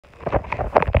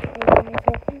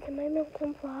my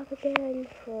Milton vlog again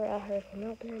for Hurricane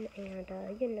Milton, and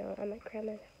I'm at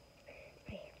grandma's.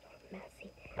 My hair's all messy.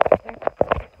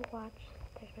 To watch.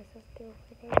 There's my sister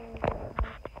over there.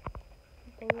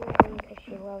 Because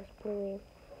she loves Bluey.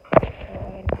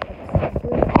 And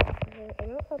I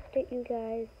won't update you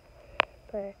guys,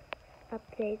 but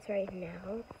updates right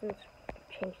now since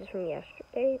changes from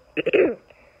yesterday.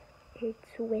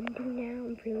 It's windy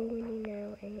now, really windy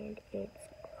now, and it's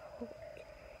cold.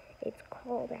 It's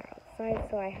cold outside,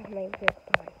 so I have my whip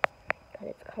on because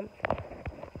it's comfy.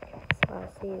 So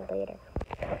I'll see you later.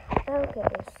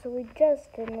 Okay, so we just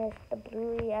finished the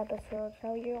Bluey episode,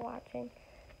 so you're watching.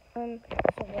 So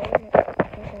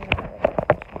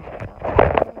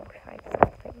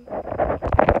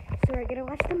we're gonna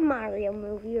watch the Mario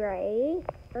movie, right?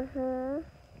 Mario.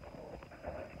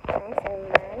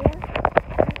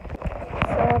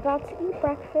 So I'm about to eat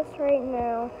breakfast right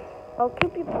now. I'll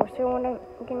keep you posted when I'm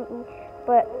gonna eat,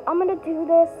 but I'm gonna do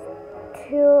this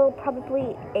till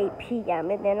probably 8 p.m.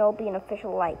 and then it'll be an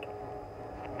official,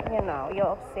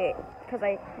 you'll see, because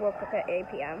I woke up at 8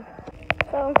 p.m.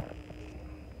 So,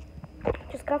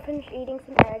 just got finished eating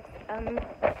some eggs.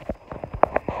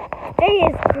 Today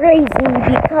is crazy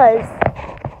because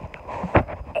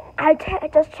I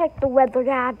just checked the weather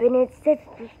app and it's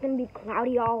gonna be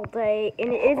cloudy all day,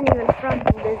 and it isn't even from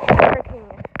this Hurricane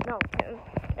Milton.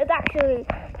 It's actually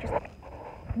just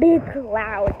big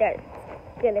cloud that's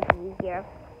gonna be here.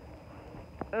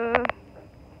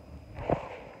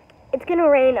 It's gonna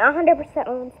rain 100%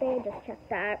 on Wednesday. Just check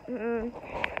that.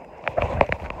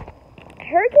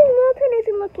 Hurricane Milton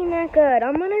isn't looking that good.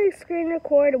 I'm gonna screen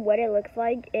record what it looks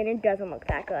like, and it doesn't look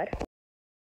that good.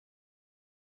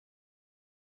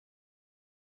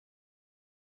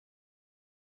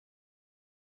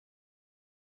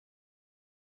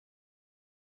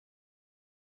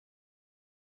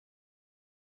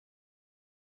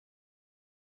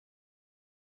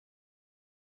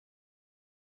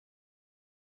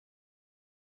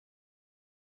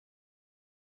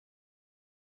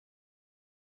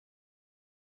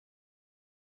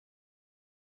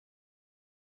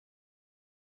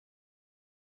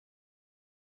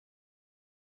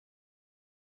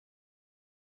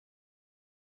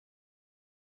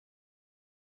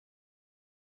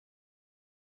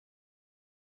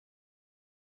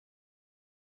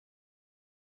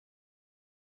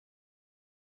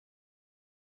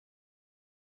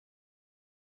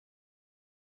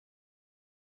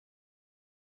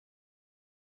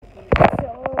 So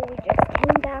we just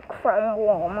came back from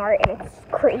Walmart and it's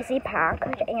crazy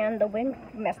packed and the wind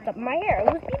messed up my hair. It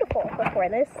was beautiful before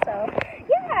this, so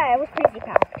yeah, it was crazy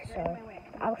packed. So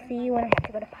I'll see you when I have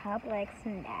to go to Publix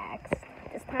next.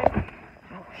 This time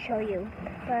I'll show you,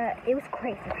 but it was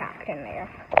crazy packed in there.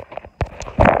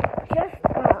 Just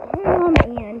got home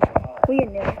and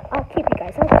I'll keep you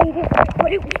guys updated,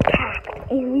 but it was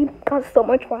packed and we got so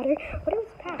much water, but it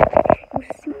was packed. It was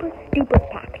super duper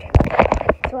packed.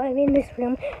 So I'm in this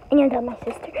room, and my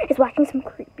sister is watching some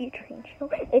creepy train show.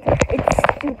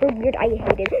 It's super weird. I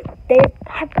hate it. They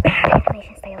have bad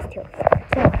animation styles too.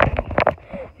 So,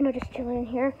 just chilling in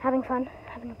here, having fun,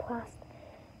 having a blast,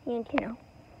 and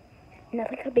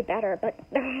nothing could be better. But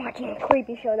I'm watching a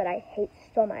creepy show that I hate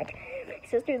so much. My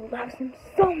sister loves him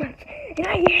so much, and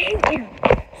I hate him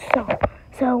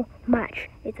so much.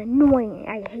 It's annoying.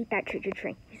 I hate that choo-choo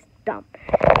train. He's dumb.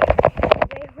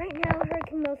 Right now,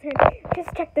 Hurricane Milton,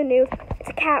 just check the news.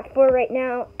 It's Cat 4 right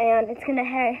now, and it's going to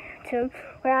head to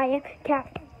where I am.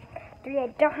 Cat 3, I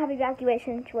don't have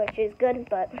evacuation, which is good,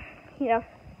 but,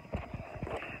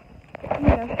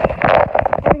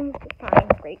 everything's fine,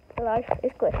 great. The life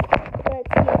is good. But,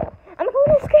 I'm a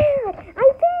little scared.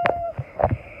 I think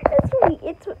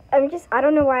I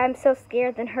don't know why I'm so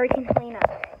scared than Hurricane Helena,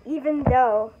 even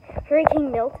though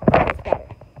Hurricane Milton is better.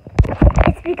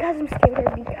 It's because I'm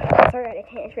scared because, sorry, I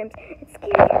can't shrimps. It's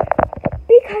scary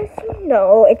because,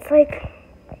 it's like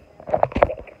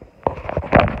big.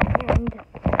 And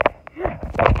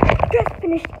just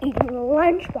finished eating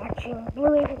lunch, watching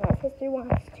Bluey because my sister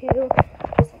wants to.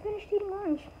 Just finished eating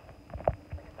lunch.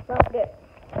 Loved it.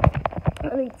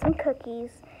 I'll eat some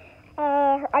cookies.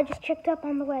 I just checked up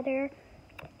on the weather.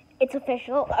 It's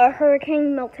official.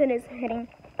 Hurricane Milton is hitting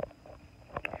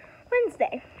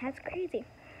Wednesday. That's crazy.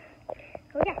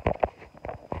 Oh yeah.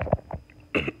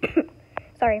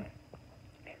 Sorry.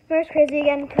 It's crazy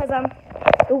again because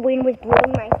the wind was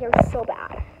blowing my hair so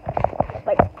bad.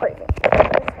 Like crazy. I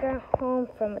just got home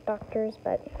from the doctor's,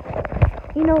 but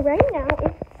right now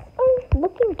it's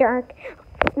looking dark.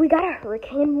 We got a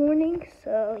hurricane warning,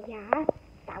 so yeah,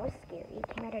 that was scary. It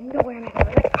came out of nowhere and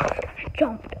I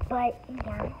jumped. But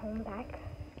yeah, I'm home back.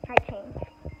 I changed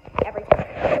everything.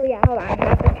 So yeah, hold on. I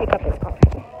have to pick up his call.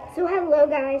 So hello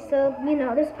guys. So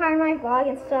this is part of my vlog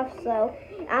and stuff. So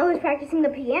I was practicing the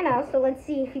piano. So let's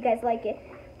see if you guys like it.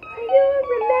 Do you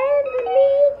remember me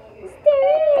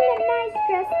staring in the nice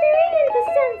dress, staring in the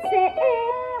sunset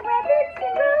air, rabbits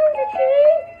and rosy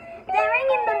trees, staring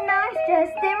in the nice dress,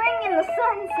 staring in the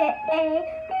sunset air,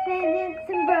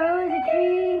 rabbits and rosy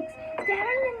trees,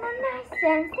 staring in the nice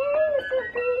sun, staring in the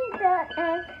sunset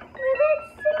air,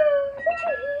 rabbits and rosy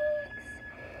cheeks.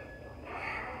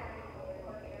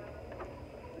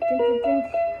 Dun, dun, dun.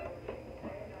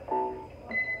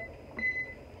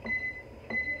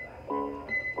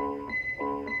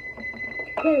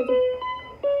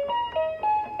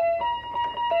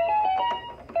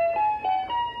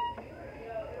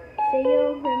 So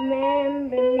you'll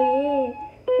remember me,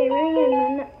 staring in the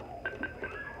night.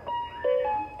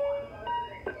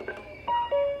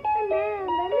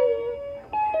 Remember me.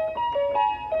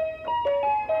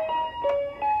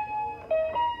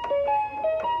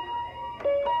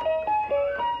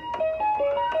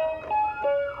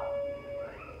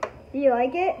 Do you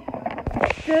like it?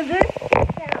 Does this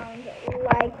sound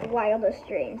like wildest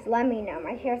dreams? Let me know.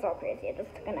 My hair's all crazy. I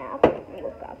just took a nap and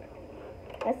woke up.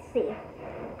 Let's see.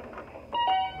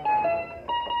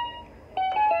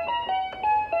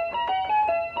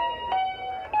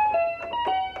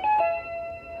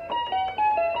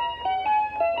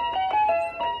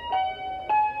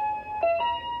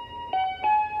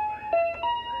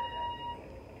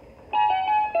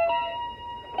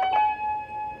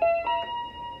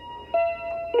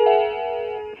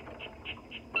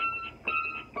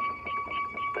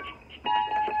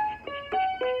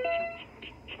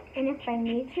 And if I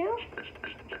need to,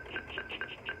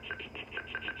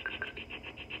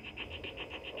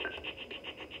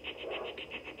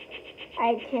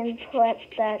 I can put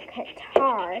the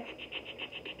guitar,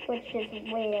 which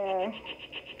is where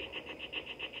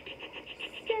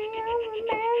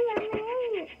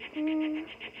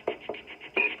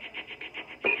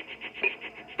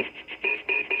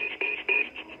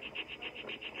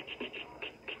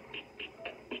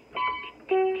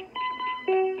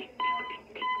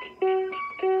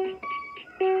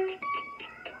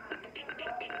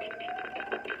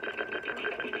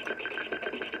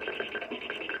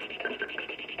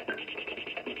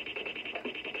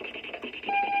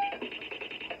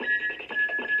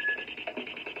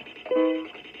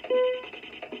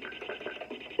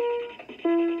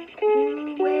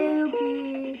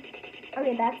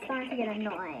okay, that's starting to get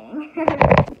annoying.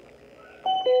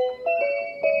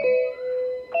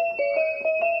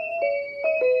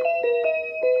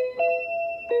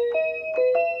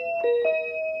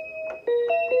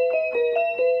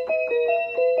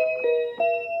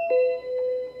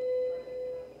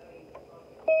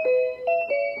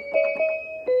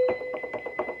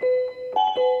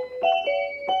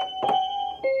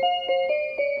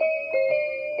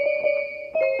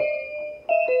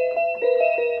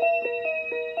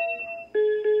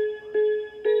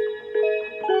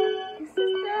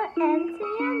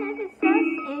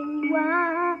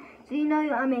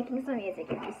 I'm making some music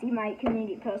if you see my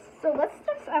community posts. So I'm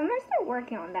gonna start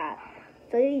working on that.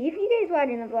 So if you guys watch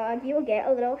in the vlog, you will get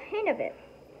a little hint of it.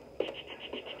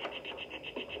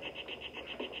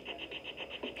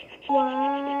 Why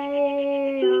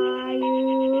are you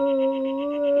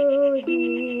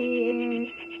here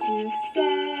to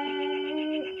say?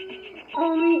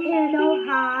 Only in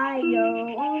Ohio,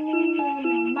 only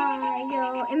in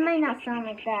Ohio. It might not sound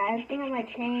like that. I think I might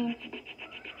change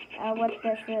what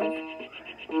this is.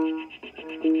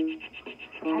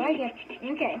 I like it.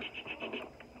 Okay.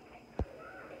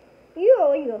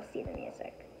 You'll see the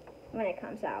music when it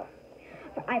comes out.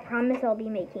 But I promise I'll be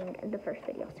making the first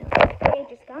video soon. I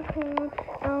just got home.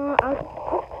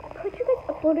 Could you guys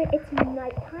upload it? It's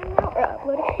nighttime now. Or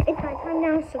upload it. It's nighttime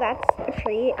now, so that's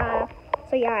free.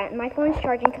 So yeah, my phone is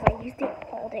charging because I used it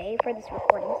all day for this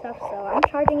recording stuff. So I'm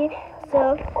charging it.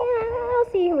 So yeah,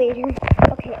 I'll see you later.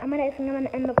 Okay, I think I'm gonna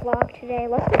end the vlog today.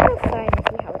 Let's go outside and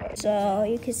see how it is. So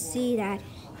you can see that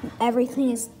everything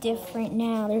is different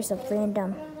now. There's a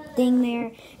random thing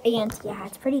there, and yeah,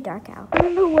 it's pretty dark out.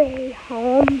 On the way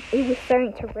home, it was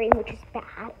starting to rain, which is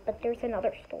bad, but there's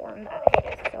another storm that hit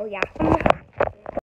us. So yeah.